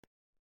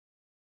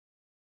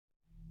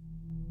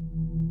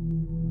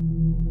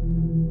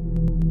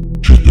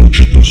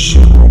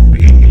Seram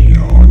ini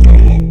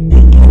adalah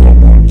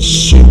pengalaman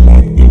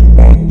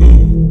semata-mata.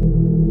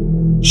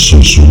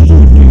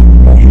 Sesungguhnya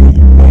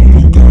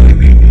makhluk-makhluk gaib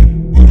ini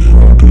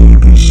berada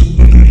di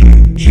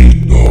sekeliling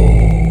kita.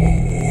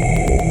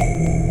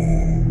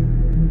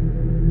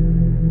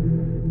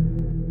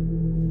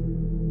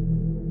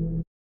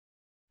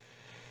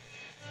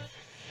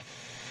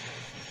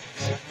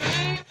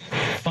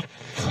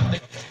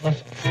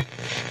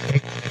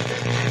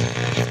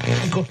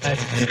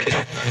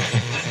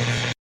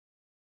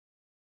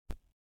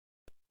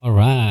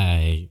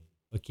 Alright.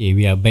 Okay,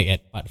 we are back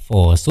at part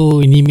 4.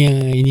 So ini punya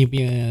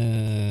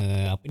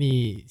apa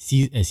ni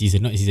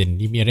season not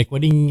season. Ini punya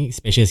recording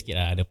special sikit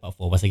lah. Ada part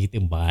 4 pasal kita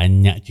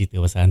banyak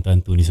cerita pasal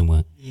hantu-hantu ni semua.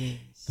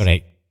 Yes.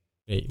 Correct.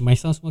 Right. My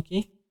sound semua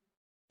okay?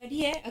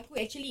 Tadi aku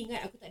actually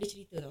ingat aku tak ada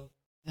cerita tau.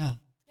 Ya.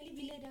 Kali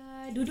bila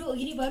dah duduk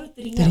gini baru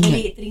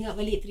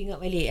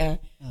teringat balik.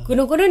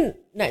 Konon-konon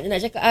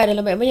nak cakap dalam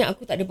banyak-banyak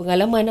aku tak ada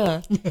pengalaman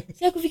lah.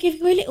 So aku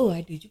fikir-fikir balik, oh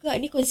ada juga.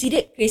 Ni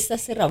considered kisah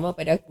seram lah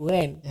pada aku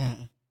kan.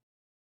 Ya.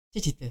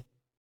 Cerita.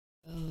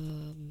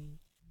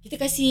 Kita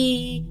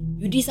kasih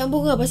Yudi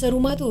sambung lah pasal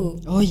rumah tu.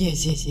 Oh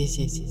yes.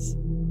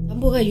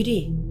 Sambung lah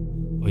Yudi.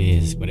 Oh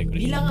yes, correct.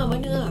 Bilang lah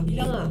mana lah.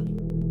 Bilang lah.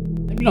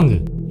 Bilang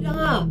ke? Bilang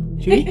lah.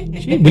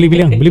 Syuri boleh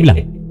bilang.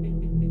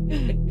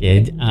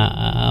 Okay,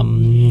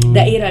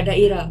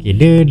 Daerah. Okay,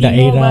 dia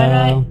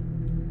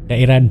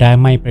daerah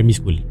Damai Primary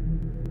School.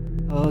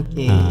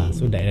 Okay.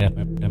 So daerah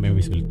Damai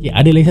Primary School. Okay,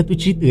 ada lagi satu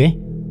cerita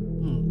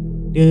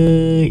Dia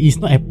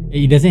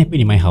it doesn't happen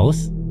in my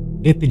house.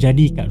 Dia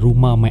terjadi kat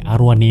rumah my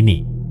arwah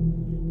nenek.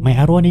 My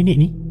arwah nenek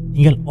ni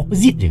tinggal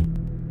opposite je.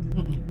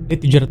 Dia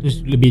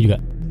 700 lebih juga.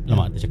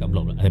 Lama tak cakap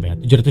blok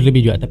 700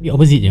 lebih juga, tapi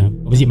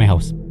opposite my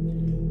house.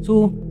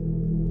 So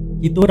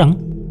kita orang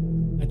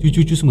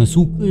cucu-cucu semua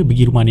suka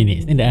pergi rumah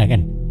nenek standard lah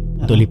kan,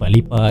 untuk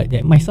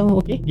lipat-lipat. My sound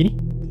okay gini?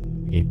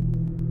 Okay.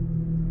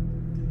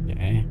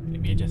 Let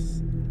me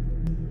adjust.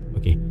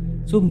 Okay.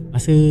 So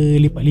masa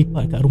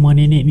lipat-lipat kat rumah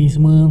nenek ni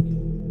semua,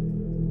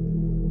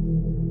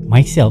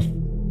 myself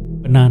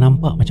pernah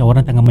nampak macam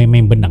orang tengah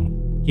main-main benang.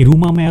 Okay,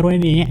 rumah my arwah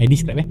nenek I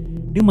describe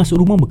dia masuk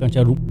rumah bukan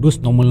macam those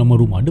normal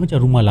rumah. Dia macam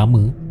rumah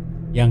lama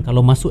yang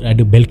kalau masuk ada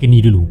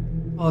balcony dulu.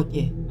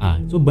 Okay.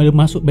 So bila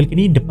masuk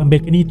balcony, depan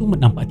balcony tu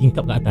nampak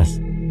tingkap kat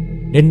atas.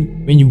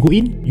 Then when you go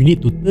in, you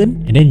need to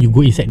turn and then you go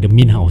inside the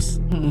main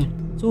house.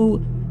 So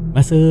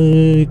masa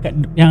kat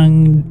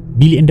yang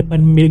bilik yang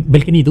depan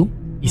balcony tu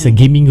is a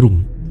gaming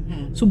room.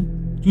 So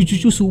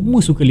cucu-cucu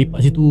semua suka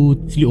lepak situ,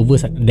 sleep over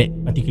that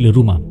particular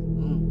rumah.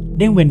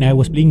 Then when I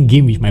was playing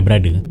game with my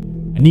brother,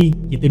 ni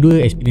kita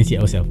dua experience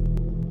it ourselves.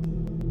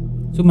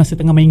 So masa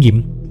tengah main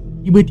game,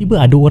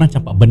 tiba-tiba ada orang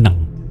campak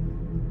benang.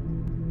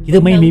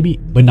 Kita main maybe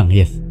benang,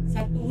 yes.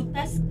 Satu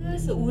utas ke,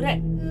 seurat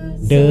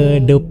ke?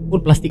 The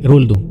whole plastic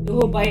roll tu. The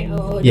whole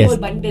Yes.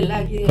 whole bundle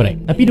lah kira. Correct.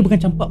 Tapi dia bukan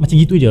campak macam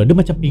gitu je. Dia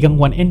macam pegang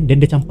one end,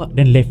 then dia campak,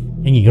 then left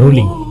hanging,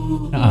 rolling.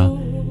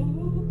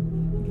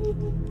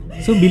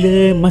 So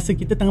bila masa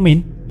kita tengah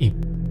main,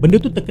 benda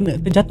tu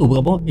terjatuh ke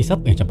bawah.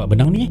 Siapa yang campak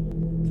benang ni?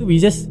 So we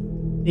just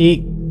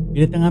take.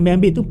 Bila tengah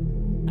ambil tu,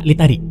 tak boleh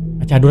tarik,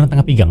 macam ada orang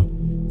tengah pegang.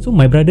 So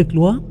my brother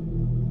keluar,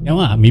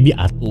 maybe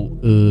atuk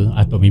ke,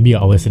 atau maybe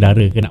our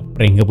saudara ke nak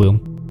prank ke apa,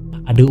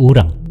 ada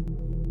orang.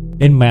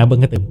 Then my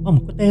abang kata,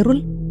 "Mam, kau try roll?"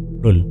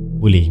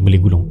 Boleh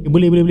gulung. Okay,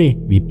 boleh.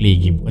 We play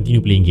game,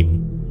 continue playing game.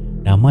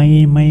 Dah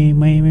main.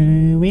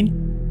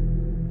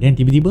 Then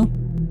tiba-tiba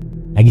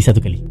lagi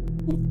satu kali,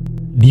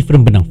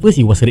 different benang.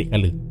 First it was red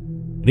colour,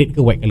 red ke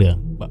white colour.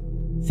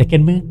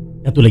 Second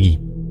satu lagi,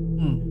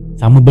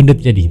 sama benda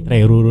terjadi.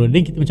 Try roll.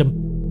 Then kita macam,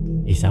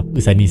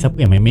 siapa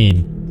yang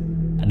main-main?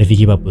 Tak ada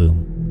fikir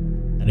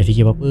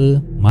apa-apa.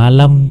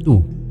 Malam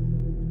tu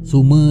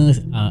semua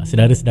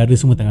saudara-saudara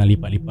semua tengah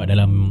lipat-lipat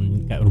dalam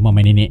kat rumah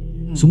my nenek.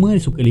 Semua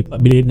suka lipat.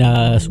 Bila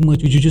dah semua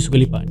cucu-cucu suka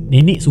lipat,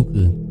 nenek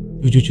suka,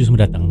 cucu-cucu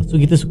semua datang. So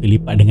kita suka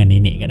lipat dengan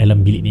nenek kat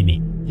dalam bilik nenek.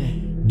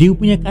 Dia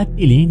punya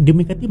katil ni, dia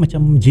punya katil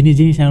macam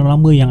jenis-jenis yang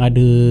lama yang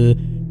ada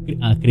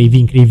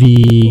craving.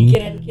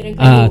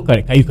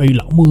 Kayu-kayu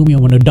lama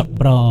yang warna dark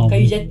brown.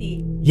 Kayu jati.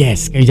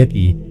 Yes, kayu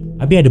jati.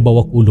 Habis ada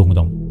bawah kolong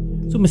tau.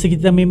 So masa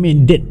kita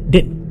main-main, that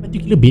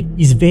particular bed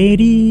is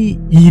very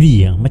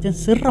eerie lah. Macam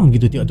seram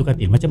gitu tengok tu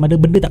katil. Macam ada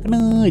benda tak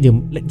kena je,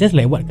 just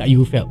like what Kak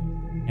you felt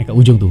kat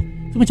ujung tu.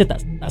 So macam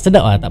tak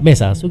sedap lah, tak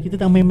best lah. So kita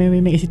tengah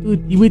main kat situ,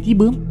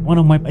 tiba-tiba one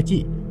of my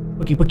pakcik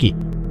pekik-pekik.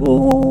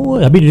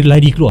 Habis dia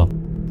lari keluar.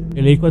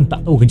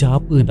 Tak tahu kerja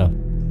apa tau.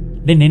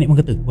 Dan nenek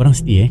pun kata, korang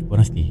stay.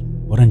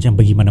 Korang jangan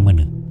pergi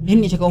mana-mana.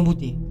 Nenek cakap orang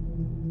putih?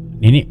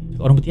 Nenek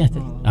cakap orang putih lah.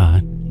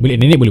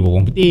 Nenek boleh bawa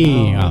orang putih.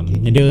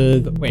 Dia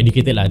quite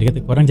educated lah. Dia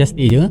kata korang just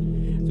stay je.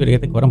 So dia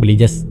kata korang boleh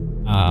just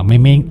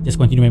main-main, just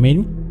continue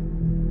main-main.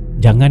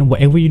 Jangan,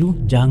 whatever you do,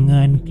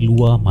 jangan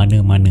keluar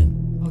mana-mana.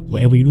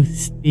 Whatever you do,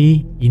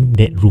 stay in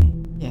that room.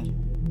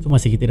 So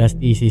masa kita dah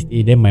stay,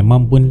 then my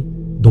mom pun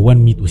don't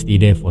want me to stay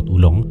there for too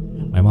long.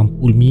 My mom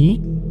pull me,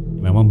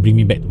 my mom bring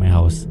me back to my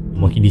house,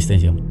 walking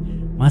distance je.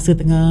 Masa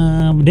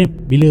tengah, then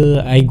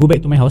bila I go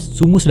back to my house,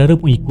 semua saudara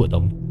pun ikut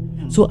tau.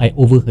 So I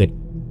overheard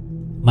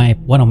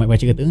one of my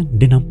pakcik kata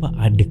dia nampak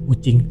ada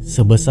kucing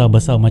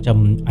sebesar-besar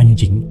macam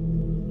anjing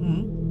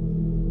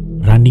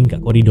running kat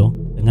koridor,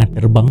 tengah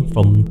terbang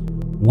from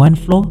one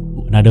floor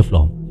to another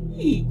floor.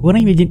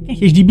 Korang imagine kan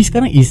HDB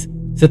sekarang is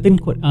certain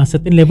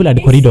level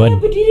ada koridor kan.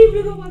 Berdiri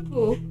belakang rumah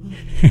aku.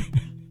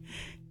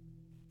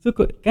 So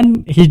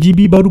kan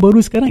HDB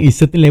baru-baru sekarang is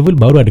certain level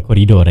baru ada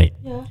koridor, right?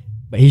 Ya.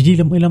 But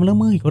HDB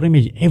lama-lama korang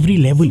imagine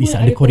every level is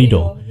Semua ada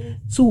koridor.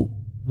 So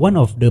one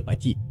of the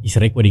pakcik is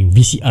recording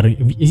VCR.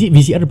 Is it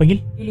VCR dipanggil?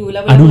 Dulu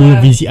Dulu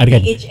VCR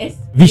kan.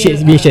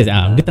 VHS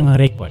dia tengah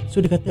record. So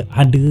dia kata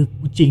ada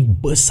kucing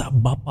besar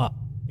bapak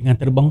dengan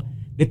terbang.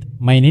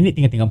 My nenek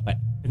tinggal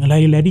 4, tengah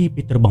lari-lari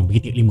pergi terbang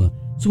pergi tingkat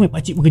 5. So my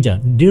pakcik pun kejar.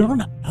 Dia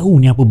orang nak tahu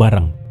ni apa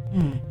barang.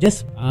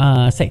 Just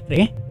side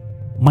track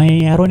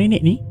my arwah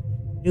nenek ni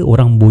dia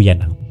orang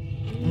Boyan lah.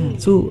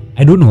 So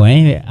I don't know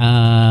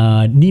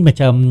ni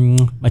macam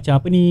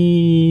apa ni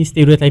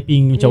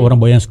stereotyping macam orang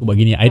Boyan suka buat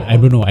gini. I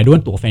don't know. I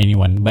don't want to offend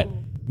anyone, but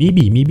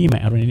maybe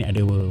my arwah nenek ada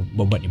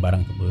buat ni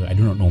barang ke apa. I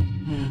do not know.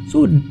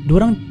 So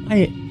diorang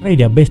try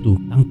their best tu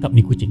tangkap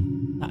ni kucing.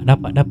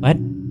 Tak dapat.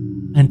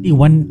 Nanti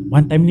one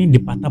time ni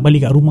dia patah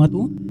balik kat rumah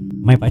tu,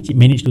 my pakcik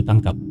manage to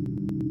tangkap.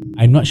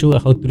 I'm not sure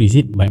how true is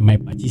it, but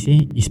my pakcik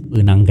say is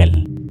penanggal.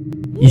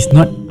 It's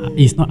not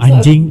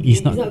anjing,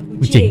 it's not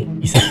kucing.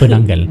 It's a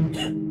penanggal.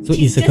 So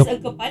it's just a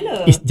kepala.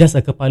 It's just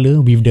a kepala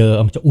with the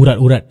macam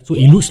urat-urat. So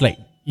it looks big,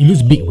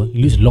 it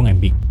looks long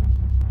and big.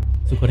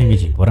 So korang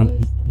imagine, orang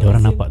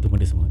nampak tu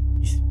benda semua.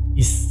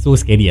 It's so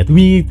scary lah. To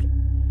me,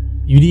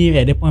 Yudi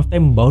at that point of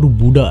time baru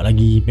budak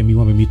lagi, maybe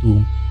 1, maybe 2,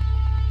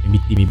 maybe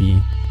 3, maybe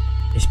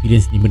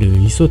experience ni benda.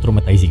 It's so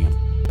traumatizing lah.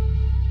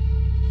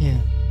 Yeah.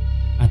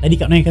 Tadi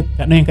Kak Noy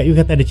Kak Yu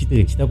kata ada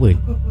cerita apa?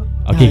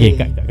 Okay,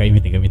 Kak Yu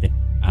minta.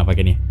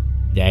 Pakai ni.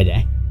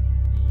 Sekejap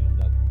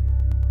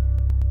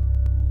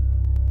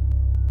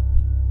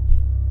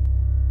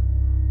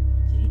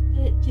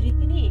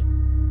Cerita ni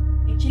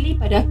actually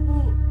pada aku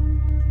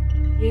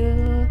dia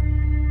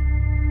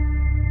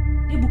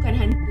bukan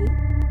hantu,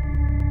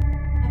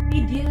 tapi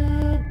dia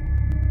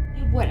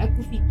buat aku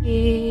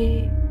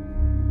fikir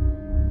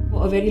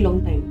for a very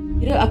long time.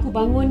 Kira aku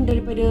bangun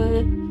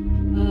daripada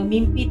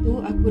mimpi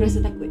tu, aku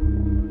rasa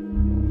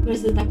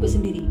takut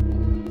sendiri.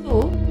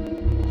 So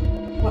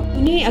waktu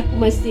ni aku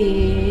masih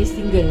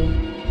single,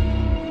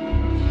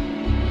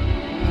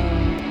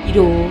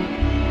 tidur.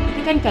 Kita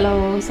kan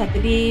kalau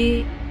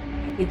Saturday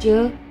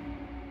kerja,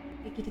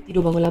 kita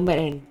tidur bangun lambat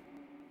kan.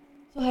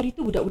 So hari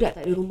tu budak-budak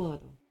tak ada rumah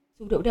tu.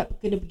 So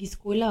budak-budak kena pergi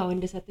sekolah on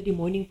the Saturday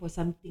morning for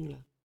something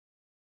lah.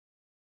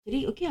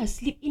 Jadi okay lah,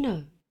 sleep in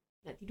lah.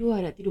 Nak tidur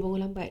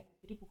bangun lambat.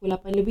 Jadi pukul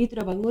 8 lebih tu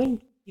dah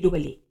bangun, tidur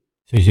balik.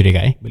 Sorry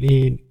Kak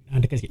boleh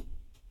dekat sikit.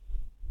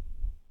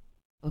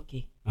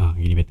 Okay.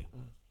 Gini better.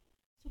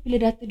 So bila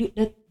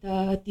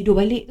dah tidur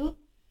balik tu,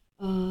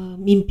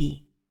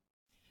 mimpi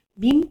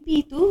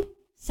tu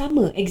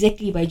sama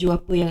exactly baju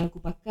apa yang aku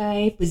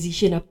pakai,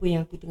 position apa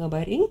yang aku tengah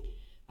baring.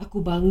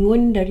 Aku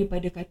bangun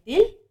daripada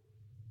katil,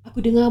 aku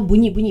dengar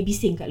bunyi-bunyi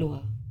bising kat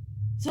luar.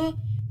 So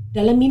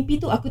dalam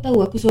mimpi tu aku tahu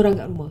aku seorang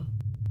kat rumah.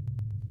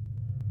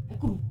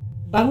 Aku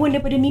bangun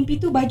daripada mimpi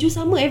tu, baju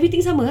sama,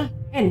 everything sama lah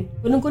kan.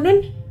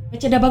 Konon-konon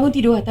macam dah bangun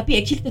tidur lah, tapi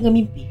actually tengah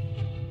mimpi.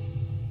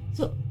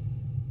 So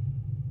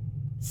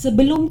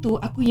sebelum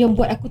tu yang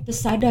buat aku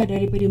tersadar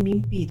daripada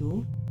mimpi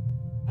tu,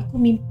 aku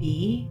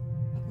mimpi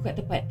aku kat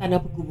tempat tanah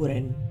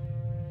perkuburan.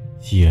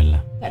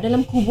 Sialah. Kat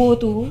dalam kubur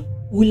tu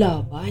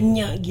ular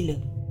banyak gila,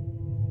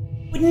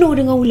 penuh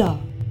dengan ular.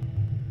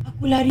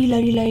 Aku lari.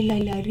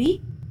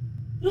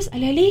 Terus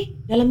alih-alih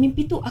dalam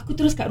mimpi tu aku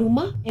terus kat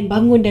rumah and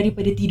bangun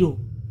daripada tidur.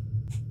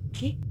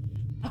 Okay,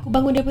 aku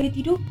bangun daripada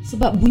tidur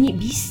sebab bunyi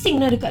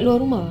bising lah dekat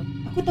luar rumah.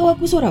 Aku tahu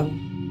aku seorang.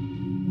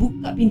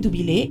 Buka pintu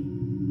bilik,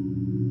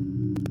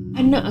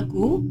 anak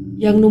aku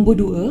yang nombor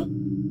 2,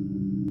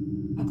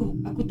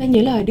 aku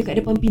tanyalah dia kat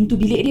depan pintu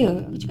bilik dia.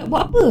 Aku cakap,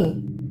 buat apa?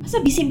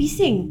 Asal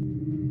bising-bising?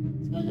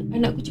 So,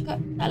 anak aku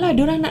cakap, taklah,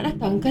 diorang nak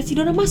datang,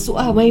 kasih diorang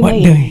masuk lah main-main.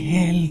 What the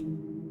hell?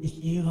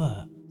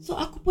 Yeah. So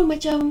aku pun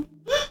macam,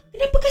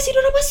 kenapa kasih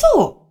diorang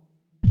masuk?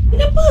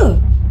 Kenapa?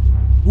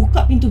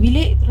 Buka pintu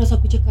bilik, terus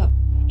aku cakap,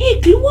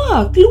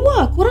 keluar.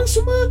 Korang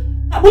semua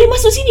tak boleh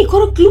masuk sini.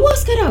 Korang keluar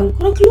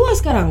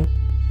sekarang.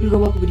 Bulu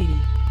roma aku berdiri.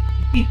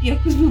 Pipi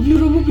aku semua bulu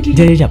roma berdiri.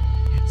 Sekejap.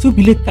 So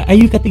bila Kak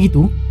Ayu kata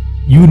gitu,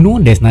 you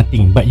know there's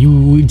nothing, but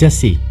you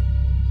just say.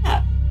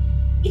 Tak.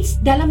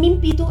 It's dalam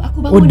mimpi tu aku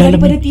bangun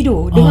daripada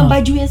tidur dengan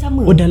baju yang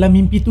sama. Dalam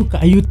mimpi tu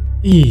Kak Ayu,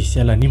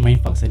 sialah ni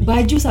mindfuck ni.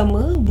 Baju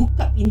sama,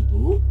 buka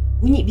pintu,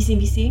 bunyi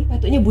bising-bising.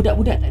 Patutnya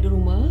budak-budak tak ada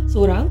rumah,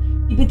 seorang.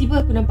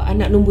 Tiba-tiba aku nampak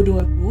anak nombor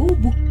 2 aku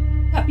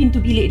buka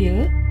pintu bilik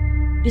dia.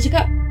 Dia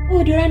cakap,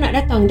 diorang nak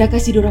datang, dah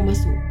kasih diorang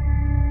masuk.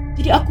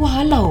 Jadi aku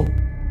halau.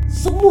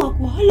 Semua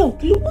aku halau,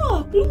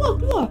 keluar.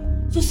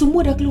 So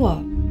semua dah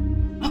keluar.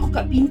 Aku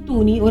kat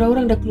pintu ni,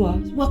 orang-orang dah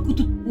keluar. Semua aku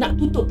nak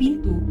tutup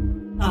pintu.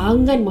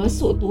 Tangan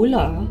masuk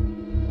tolak.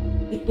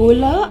 Dia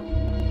tolak.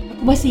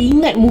 Aku masih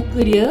ingat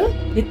muka dia.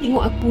 Dia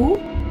tengok aku.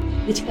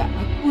 Dia cakap,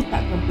 aku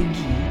takkan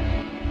pergi.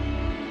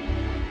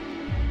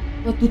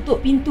 Kau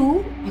tutup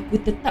pintu, aku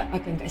tetap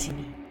akan kat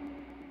sini.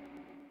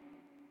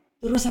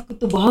 Terus aku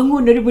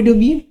terbangun daripada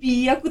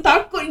mimpi. Aku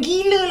takut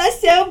gila lah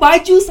sial.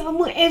 Baju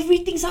sama,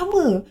 everything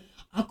sama.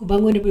 Aku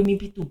bangun daripada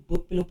mimpi tu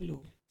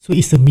berpeluh-peluh. So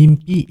it's a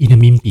mimpi in a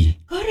mimpi.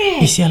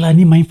 Correct. Sialah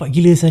ni mindfuck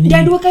gila sah ni.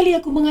 Dah 2 kali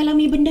aku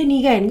mengalami benda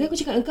ni kan. Aku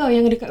cakap dengan kau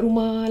yang dekat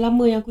rumah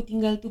lama yang aku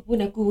tinggal tu pun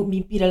aku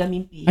mimpi dalam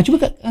mimpi.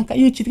 Cuba Kak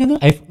Yu ceritakan tu.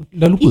 I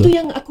dah lupa. Itu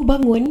yang aku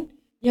bangun,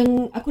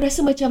 yang aku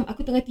rasa macam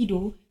aku tengah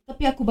tidur,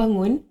 tapi aku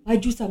bangun,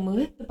 baju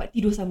sama, tempat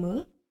tidur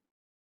sama.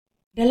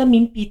 Dalam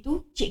mimpi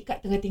tu, Cik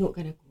Kat tengah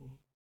tengokkan aku.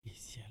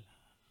 Sialah.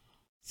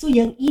 So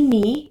yang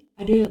ini,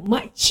 ada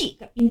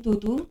makcik kat pintu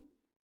tu,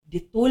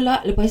 dia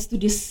tolak, lepas tu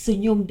dia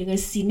senyum dengan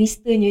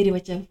sinisternya. Dia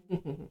macam,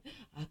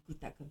 aku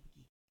takkan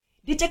pergi.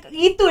 Dia cakap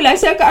gitulah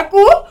saya kat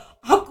aku.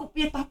 Aku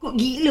punya takut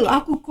gila.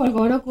 Aku call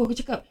kawan aku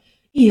cakap,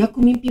 aku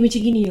mimpi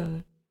macam gini lah.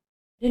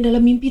 Dan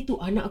dalam mimpi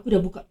tu, anak aku dah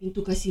buka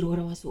pintu kasih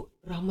orang masuk.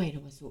 Ramai dah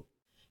masuk.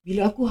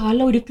 Bila aku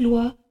halau dia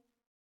keluar,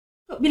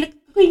 bila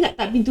kau ingat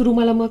tak pintu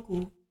rumah lama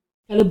aku?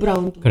 Kalau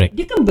brown tu. Correct.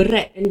 Dia kan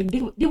berat.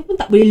 Dia pun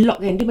tak boleh lock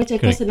kan. Dia macam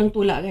kau senang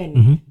tolak kan.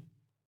 Mm-hmm.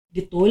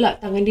 Dia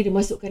tolak tangan dia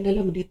masukkan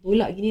dalam. Dia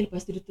tolak gini.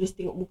 Lepas tu dia terus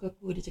tengok muka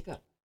aku. Dia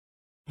cakap,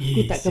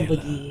 aku takkan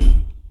pergi.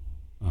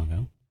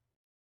 Okay.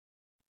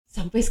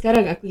 Sampai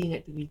sekarang aku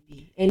ingat tu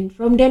mimpi. And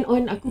from then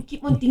on, aku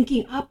keep on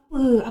thinking,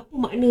 apa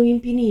makna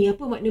mimpi ni?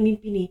 Apa makna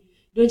mimpi ni?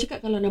 Diorang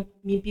cakap kalau nak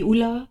mimpi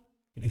ular,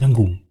 kena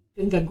ganggu.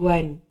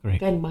 gangguan.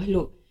 Correct. Kan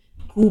makhluk.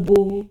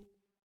 Kubur.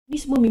 Ni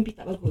semua mimpi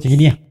tak bagus. Macam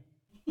gini lah.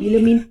 Bila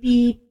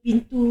mimpi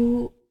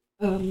pintu,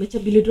 macam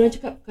bila diorang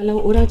cakap, kalau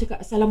orang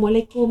cakap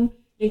Assalamualaikum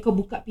dan kau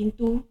buka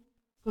pintu,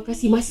 kau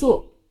kasih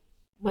masuk,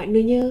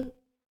 maknanya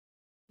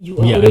you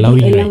are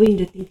already allowing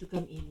the thing to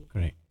come in.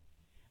 Correct.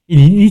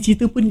 Ini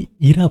cerita pun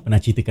Ira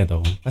pernah ceritakan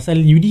tau. Pasal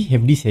Yudi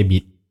have this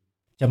habit.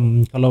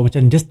 Macam kalau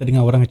macam just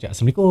terdengar orang cakap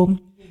Assalamualaikum,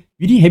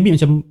 Yudi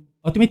habit macam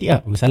automatic lah.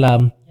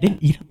 Salam.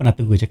 Then Ira pernah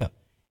tegur cakap,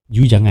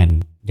 you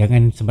jangan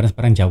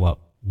sembarang-sembarang jawab.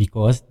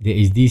 Because there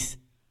is this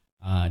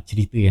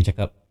cerita yang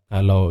cakap,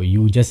 kalau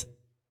you just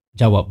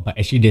jawab but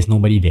actually there's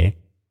nobody there,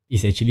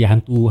 it's actually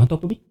hantu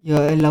apa ni?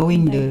 You're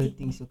allowing the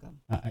things to come.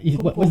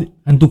 What's it?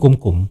 Hantu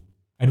kom-kom.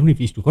 I don't know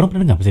if it's true. Korang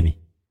pernah dengar pasal ni?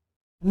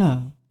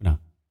 Pernah.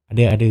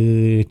 Ada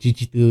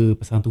cerita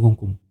pasal hantu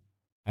kom-kom.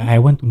 I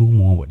want to know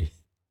more about this.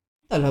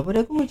 Taklah,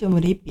 pada aku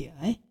macam merepek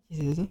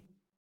cerita tu.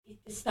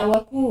 Setahu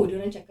aku,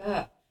 diorang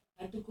cakap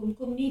hantu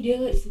kum-kum ni dia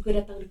suka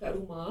datang dekat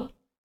rumah.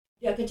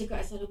 Dia akan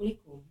cakap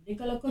Assalamualaikum. Dan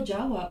kalau kau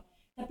jawab,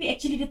 tapi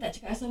actually dia tak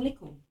cakap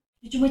Assalamualaikum.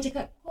 Dia cuma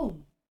cakap kom.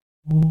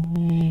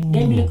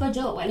 Dan bila kau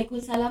jawab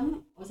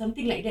Waalaikumsalam or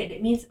something like that, that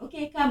means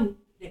okay, come.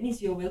 That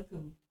means you're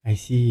welcome. I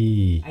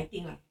see. I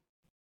think lah,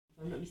 if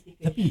I'm not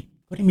mistaken. Tapi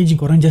korang imagine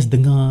korang just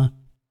dengar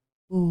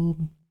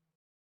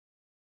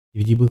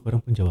tiba-tiba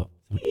korang pun jawab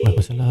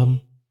Waalaikumsalam.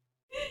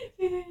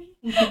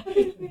 Aku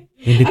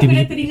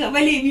dah teringat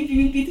balik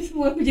mimpi-mimpi tu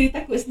semua. Aku jadi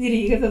takut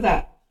sendiri, kata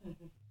tak?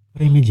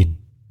 Korang imagine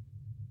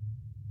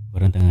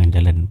korang tengah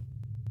jalan,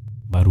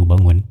 baru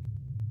bangun,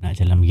 nak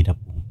jalan pergi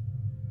dapur,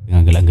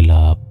 tengah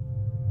gelap-gelap,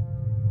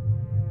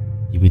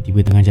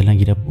 tiba-tiba tengah jalan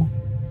pergi dapur,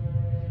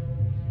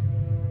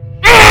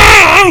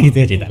 gitu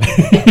aja tak lah.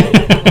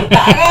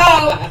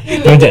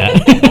 Kau macam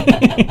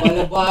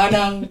Kepala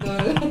barang tu.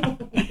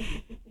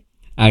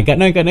 Kak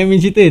Noi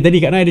main cerita. Tadi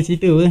Kak Noi ada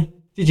cerita apa?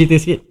 Cerita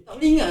sikit.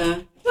 Tak boleh ingat lah.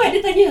 Kau ada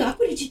tanya, aku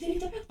ada cerita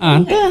ni tapi aku tak ingat.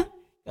 Entah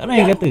Kak Noi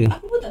yang kata.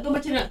 Aku pun tak tahu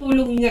macam nak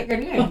tolong ingatkan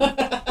kan.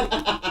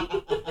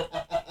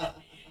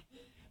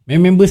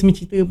 Members main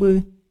cerita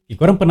apa?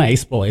 Korang pernah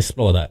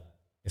explore tak?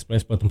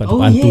 Explore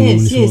tempat-tempat hantu ni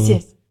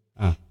semua.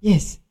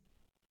 Yes.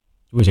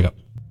 Cuba cakap.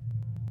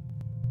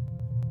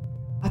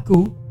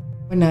 Aku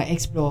pernah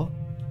explore,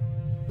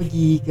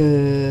 pergi ke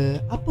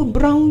apa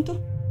Brown tu?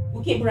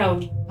 Bukit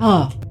Brown.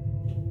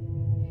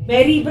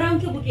 Mary Brown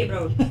ke Bukit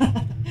Brown?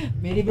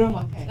 Mary Brown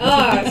makan.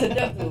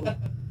 Sedap tu.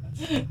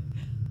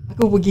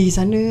 Aku pergi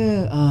sana,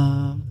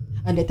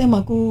 that time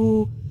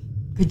aku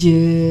kerja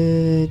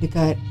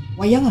dekat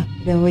wayang lah.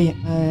 Ada wayang,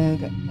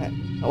 kat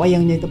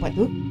wayangnya tempat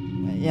tu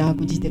yang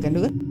aku ceritakan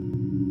tu kan.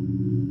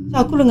 So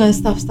aku dengan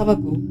staff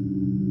aku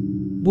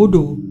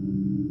bodoh,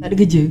 tak ada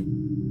kerja.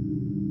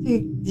 So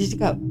dia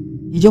cakap,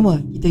 jom lah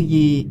kita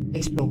pergi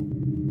explore.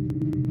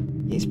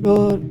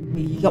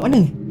 Pergi kat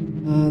mana?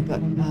 Kat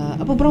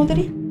apa Brown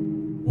tadi?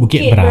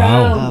 Bukit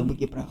Brown.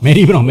 Bukit Brown.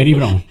 Mary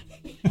Brown.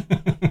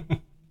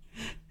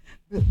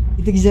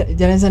 Kita pergi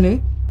jalan sana.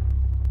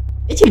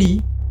 Actually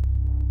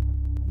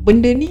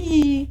benda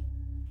ni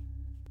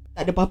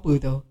tak ada apa-apa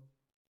tau.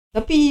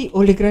 Tapi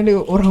oleh kerana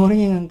orang-orang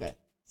yang kat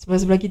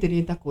sebelah-sebelah kita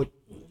ni takut,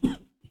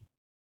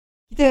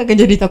 kita akan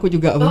jadi takut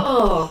juga.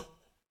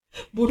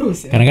 Bodoh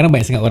sih. Kadang-kadang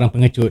banyak sangat orang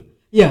pengecut.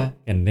 Ya.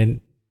 Kan,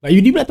 then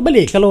Yudi pula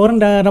terbalik. Kalau orang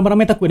dah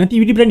ramai-ramai takut, nanti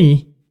Yudi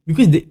berani.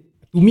 Because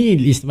to me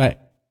is like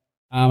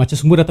macam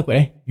semua dah takut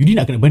Yudi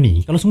nak kena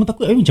berani. Kalau semua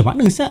takut macam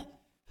mana Sat?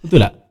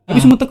 Betul tak? Tapi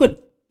semua takut,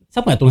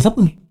 siapa nak tolong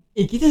siapa?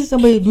 Kita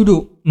sampai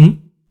duduk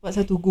tempat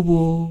satu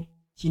kubur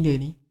Cina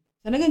ni.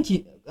 Sana kan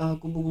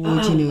kubur-kubur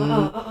Cina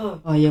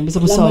yang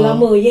besar-besar.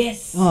 Lama-lama,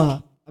 yes.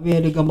 Habis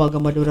ada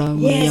gambar-gambar diorang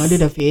yang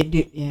ada dah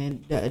faded,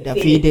 yang dah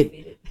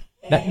faded.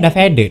 Dah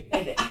faded.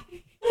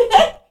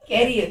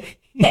 Carrier.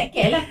 Tak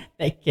care lah.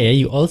 Take care,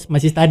 you all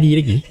masih study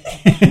lagi.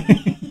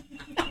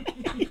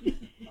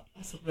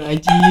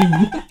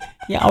 Astagfirullahaladzim.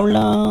 Ya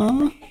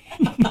Allah.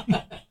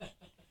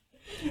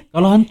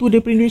 Kalau hantu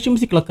daripada Indonesia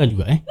mesti kelakar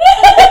juga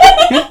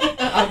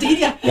Macam ni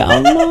lah. Ya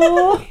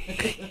Allah.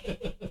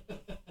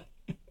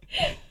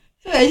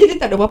 So actually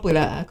tak ada apa-apa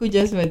lah. Aku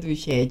just want to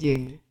share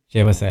je.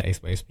 Share pasal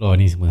explore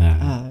ni semua.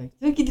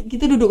 So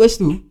kita duduk kat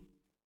situ,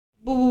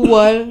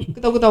 berbual,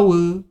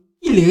 ketawa-ketawa.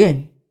 Gila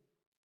kan?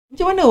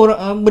 Macam mana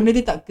orang benda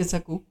dia tak kes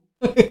aku?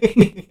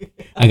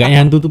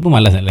 Agaknya hantu tu pun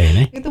malas nak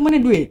layan Kata mana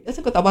duit?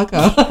 Asal kau tak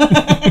bakar?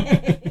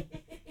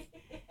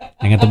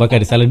 Jangan terbakar,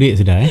 dia salah duit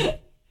sudah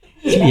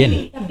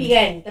Actually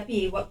kan.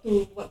 Tapi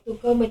waktu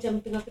kau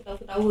macam tengah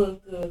ketawa-ketawa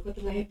ke, kau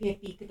tengah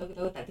happy-happy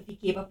ketawa-ketawa tak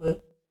terfikir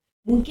apa-apa,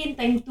 mungkin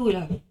time tu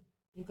lah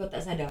kau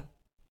tak sadar.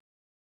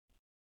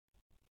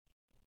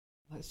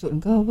 Maksud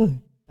kau apa?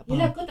 Tak faham.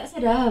 Yelah, kau tak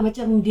sadar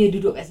macam dia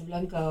duduk kat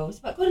sebelah kau.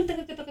 Sebab kau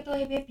tengah ketawa-ketawa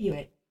happy-happy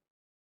kan.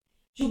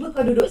 Cuba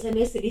kau duduk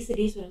sana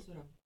sedih-sedih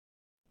sorang-sorang.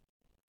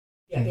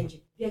 Dia akan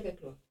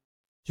keluar.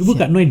 Cuba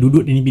Kak Noi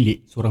duduk dalam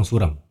bilik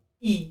sorang-sorang.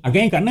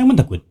 Agaknya Kak Noi pun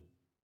takut.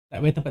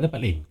 Tak payah tempat-tempat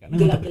lain. Kak Noi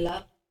pun takut.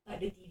 Gelap-gelap, tak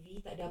ada TV,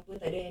 tak ada apa,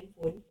 tak ada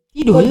handphone.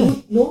 Tidur Kau je.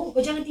 No, kau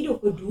jangan tidur.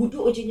 Kau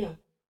duduk je nya.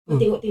 Kau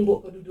tengok tembok,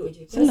 kau duduk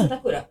je. Kau Senang. rasa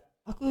takut tak?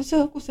 Aku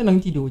rasa aku senang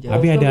tidur je.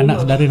 Habis ada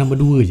anak saudara nombor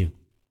 2 je.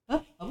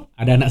 Apa?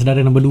 Ada anak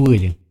saudara nombor 2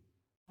 je.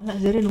 Anak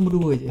saudara nombor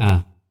 2 je.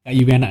 Kak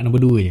Yu punya anak nombor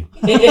 2 je.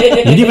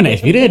 Jadi pernah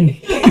experience.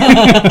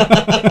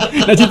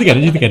 Nak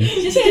ceritakan?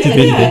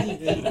 Cerita.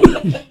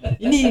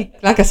 Ini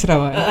kelakar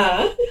seram kan?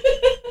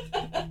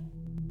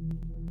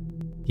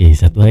 Okay,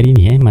 satu hari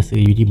ni masa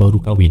Yudi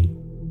baru kahwin,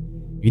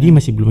 Yudi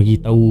masih belum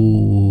lagi tahu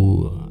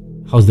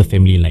how's the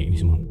family like ni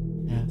semua.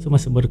 So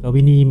masa baru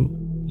kahwin ni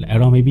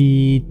around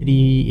maybe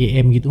 3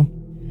 AM gitu.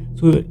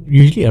 So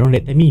usually around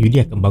that time ni Yudi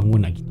akan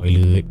bangun nak pergi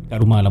toilet kat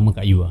rumah lama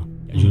Kak Yu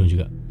Kak Julung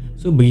juga.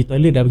 So pergi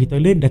toilet,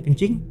 dah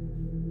kencing,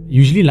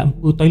 usually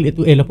lampu toilet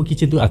tu lampu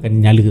kitchen tu akan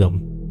nyala tau.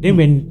 Then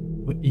when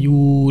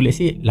you,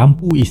 let's say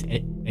lampu is at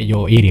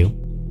your area,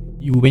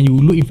 when you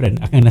look in front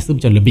akan rasa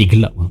macam lebih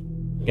gelap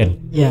kan.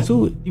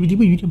 So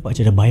tiba-tiba Yudi nampak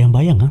macam ada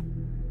bayang-bayang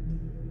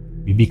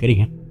bibir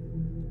kering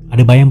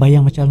ada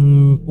bayang-bayang macam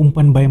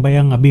perempuan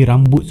bayang-bayang, habis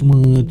rambut semua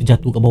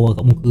terjatuh kat bawah,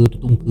 kat muka,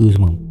 tutup muka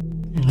semua.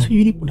 So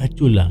Yudi pun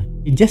acul lah.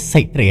 Just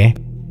side track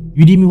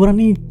Yudi ni orang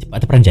ni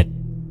cepat terperanjat.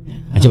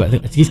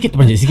 Cepat sikit-sikit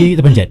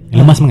terperanjat,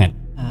 lemas semangat.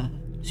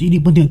 So Yudi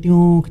pun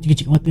tengok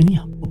kecil-kecil kat mata ni,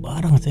 apa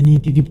barang asal ni.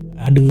 Tiba-tiba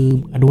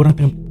ada orang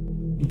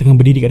tengah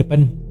berdiri kat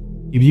depan.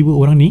 Tiba-tiba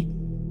orang ni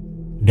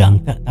dah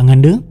angkat tangan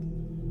dia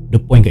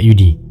point kat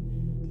Yudi.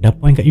 Dah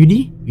point kat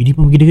Yudi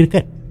pun pergi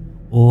dekat.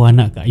 Oh,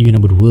 anak Kak Yu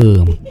nombor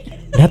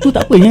 2. Dah tu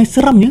tak apa, yang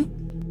seramnya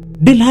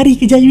dia lari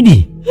kejar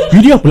Yudi.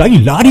 Yudi apa lagi?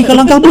 Lari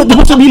kalang kabut tu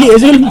masuk bilik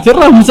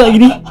seram besar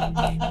gini.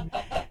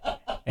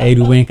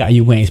 Rupanya Kak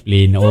Yu pun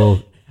explain.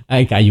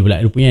 Kak Yu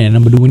pula, rupanya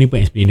nombor 2 ni pun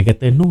explain. Dia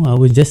kata, no, I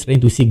was just trying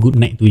to say good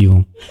night to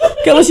you.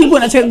 Kalau sibuk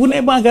nak cakap good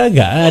night pun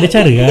agak-agak ada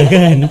cara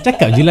kan.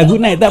 Cakap je lah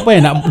good night, tak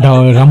payah nak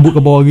dah rambut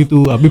ke bawah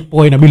gitu, habis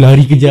point, habis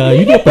lari kejar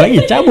Yudi apa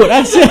lagi? Cabut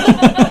asal.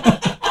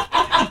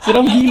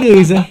 Seram gila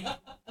Zah.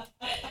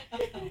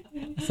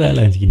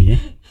 Salah macam ni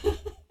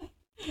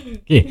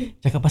Okay,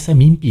 cakap pasal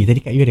mimpi.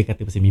 Tadi Kak Yu ada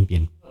kata pasal mimpi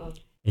kan.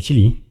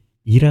 Actually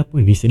Ira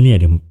pun recently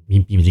ada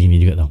mimpi macam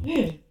ni juga tau.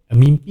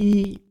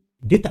 Mimpi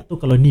dia tak tahu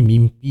kalau ni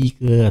mimpi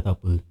ke atau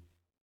apa.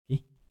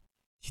 Okay,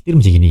 cerita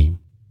macam ni.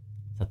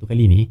 Satu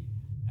kali ni,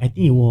 I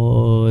think it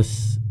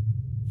was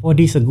 4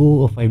 days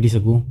ago or 5 days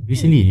ago.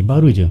 Recently ni,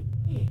 baru je.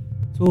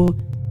 So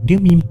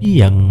dia mimpi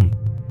yang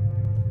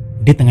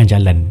dia tengah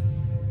jalan.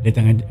 Dia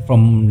tengah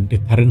from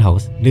the current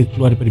house, dia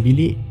keluar daripada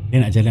bilik,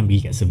 dia nak jalan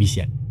pergi kat service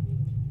yard.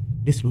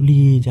 Dia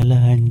slowly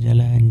jalan.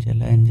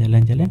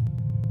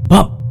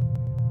 Bap!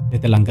 Dia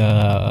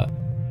terlanggar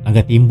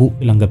tembok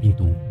ke langgar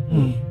pintu.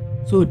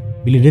 So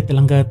bila dia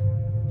terlanggar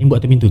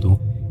tembok atau pintu tu,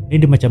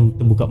 dia macam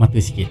terbuka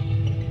mata sikit.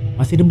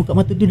 Masa dia buka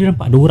mata tu, dia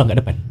nampak ada orang kat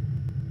depan.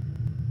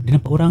 Dia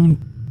nampak orang,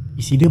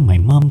 is either my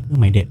mom ke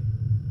my dad.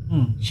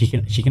 She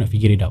cannot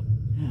figure it out.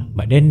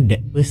 But then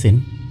that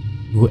person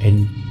go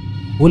and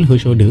hold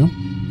her shoulder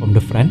from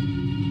the front,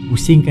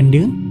 pusingkan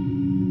dia,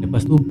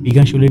 lepas tu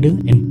pegang shoulder dia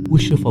and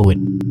push her forward,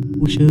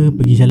 push her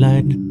pergi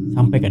jalan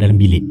sampai kat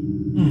dalam bilik.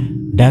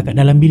 Dah kat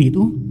dalam bilik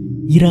tu,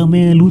 Ira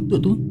punya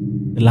lutut tu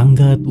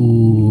terlanggar tu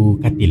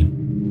katil.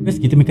 Terus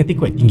kita punya katil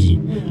kuat tinggi.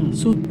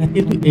 So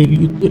katil tu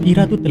lutut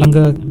Ira tu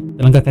terlanggar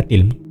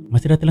katil.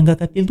 Masa dah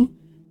terlanggar katil tu,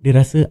 dia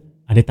rasa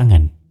ada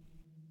tangan.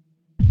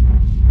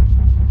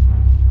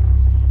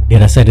 Dia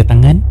rasa ada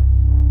tangan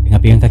tengah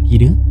pegang kaki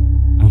dia,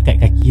 angkat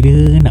kaki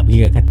dia nak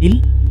pergi kat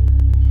katil.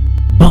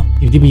 Bam!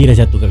 Tiba-tiba Ira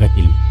jatuh kat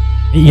katil.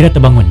 Ira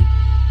terbangun.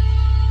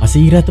 Masa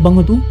Ira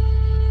terbangun tu,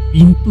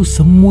 pintu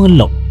semua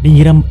lock. Dan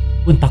Ira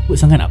pun takut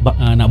sangat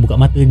nak buka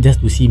mata just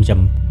to see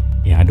macam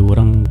ada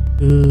orang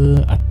ke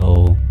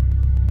atau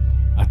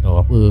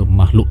apa,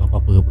 makhluk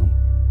apa-apa.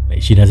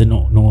 Like she doesn't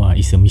know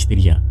it's a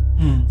mystery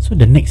So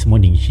the next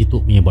morning she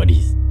told me about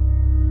this.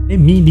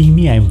 Then me being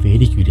me, I'm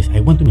very curious.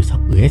 I want to know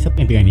siapa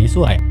yang pegang ni.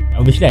 So I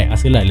obviously I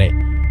ask her lah, like,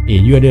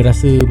 you ada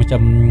rasa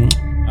macam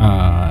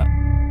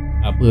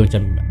apa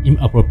macam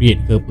inappropriate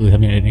ke apa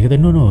something like that. Dia kata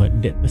no,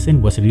 that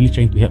person was really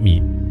trying to help me.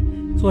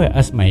 So I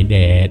asked my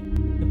dad,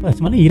 apa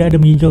semalam Ira ada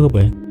mengigau ke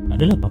apa? Tak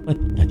adalah, papa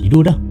dah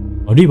tidur dah.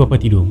 Oh dia papa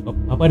tidur,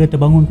 papa ada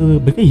terbangun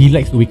ke? Because he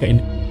likes to wake up in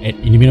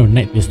the middle of the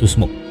night just to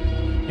smoke.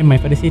 And my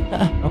father say,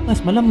 tak lah, papa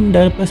semalam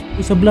dah lepas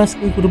pukul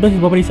 11 ke pukul 12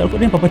 papa risau kot,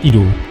 then papa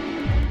tidur.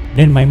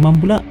 Then my mum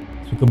pula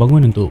suka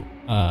bangun untuk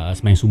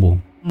sembahyang subuh.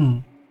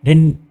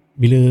 Then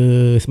bila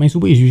sembahyang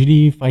subuh is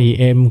usually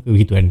 5am ke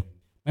begitu kan.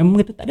 My mum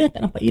kata tak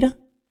nampak Ira.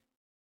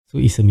 So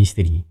it's a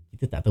mystery.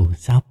 Kita tak tahu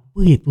siapa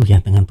itu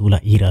yang tengah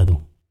tolak Ira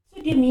tu. So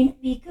dia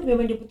mimpi ke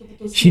memang dia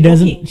betul-betul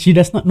She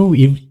does not know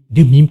if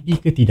dia mimpi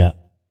ke tidak.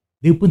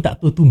 Dia pun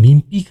tak tahu tu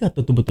mimpi ke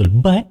atau tu betul.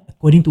 But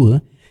according to her,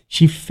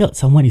 she felt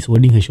someone is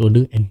holding her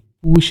shoulder and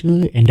push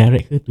her and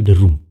direct her to the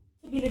room.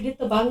 So bila dia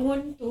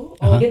terbangun tu,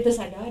 dia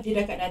tersadar,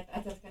 dia dah kat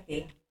atas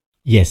katil lah.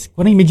 Yes,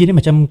 korang imagine dia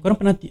macam korang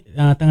pernah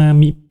tengah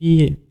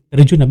mimpi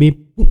terjun habis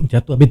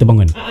jatuh habis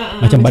terbangun.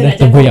 Macam badan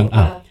tergoyang.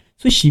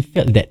 So she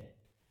felt that.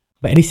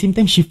 But at the same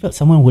time she felt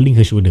someone holding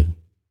her shoulder.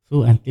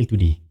 So until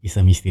today it's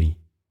a mystery.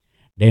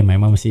 Then my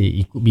mom say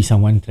it could be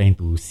someone trying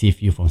to save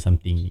you from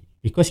something.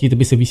 Because kita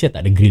punya service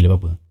tak ada grill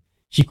apa-apa.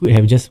 She could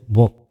have just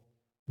walk,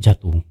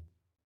 jatuh,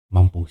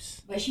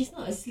 mampus. But she's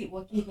not a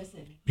sleepwalking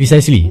person.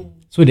 Precisely.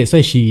 So that's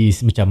why she is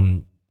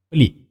macam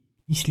pelik.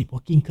 Ni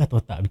sleepwalking ke atau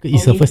tak? Because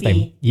it's her first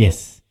time.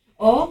 Yes.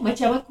 Oh,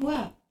 macam aku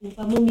lah.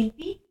 Umpama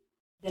mimpi,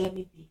 dalam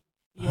mimpi.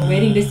 You're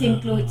wearing the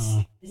same clothes.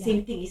 The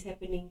same thing is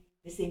happening.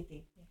 The same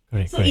thing.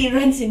 Correct. So it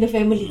runs in the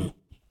family.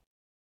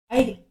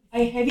 I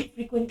have it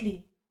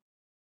frequently.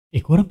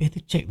 Korang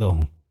better check tau.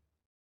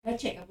 Dah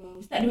check apa?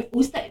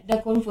 Ustaz dah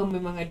confirm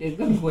memang ada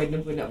gangguan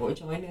apa, nak buat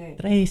macam mana kan?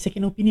 Try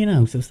second opinion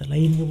lah. Ustaz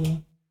lain ke apa.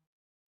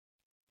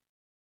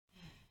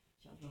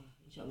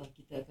 InsyaAllah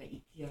kita akan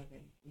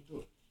ikhtiarkan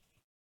untuk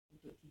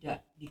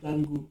tidak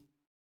diganggu.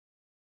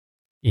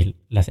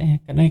 Last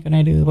Kan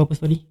ada apa-apa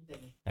story?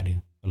 Tak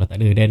ada. Kalau tak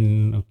ada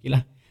then okay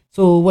lah.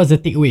 So what's the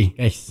takeaway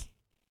guys?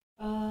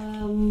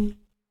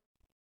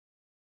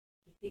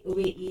 The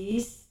takeaway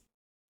is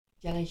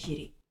jangan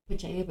syirik.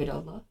 Percaya pada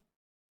Allah.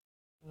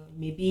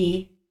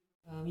 Maybe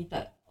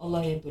minta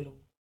Allah yang tolong.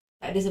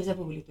 Tak ada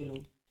siapa-siapa boleh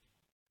tolong.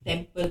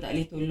 Temple tak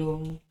boleh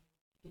tolong.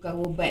 Tukang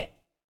ubat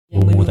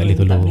yang Bomo tak boleh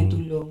tolong. Tak boleh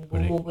tolong.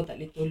 Bomo pun tak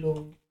boleh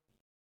tolong.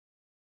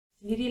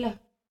 Sendirilah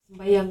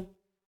sembahyang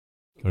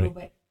untuk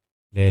berubat.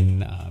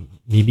 Then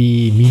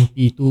maybe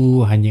mimpi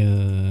tu hanya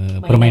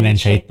permainan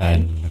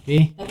syaitan.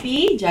 Okay?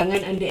 Tapi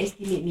jangan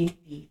underestimate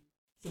mimpi.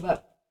 Sebab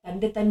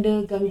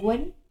tanda-tanda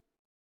gangguan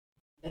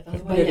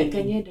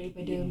kebanyakannya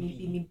daripada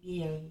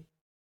mimpi-mimpi yang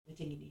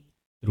macam ini.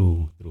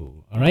 True.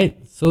 Alright,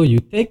 so you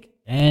take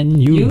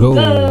and you go.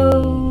 Go.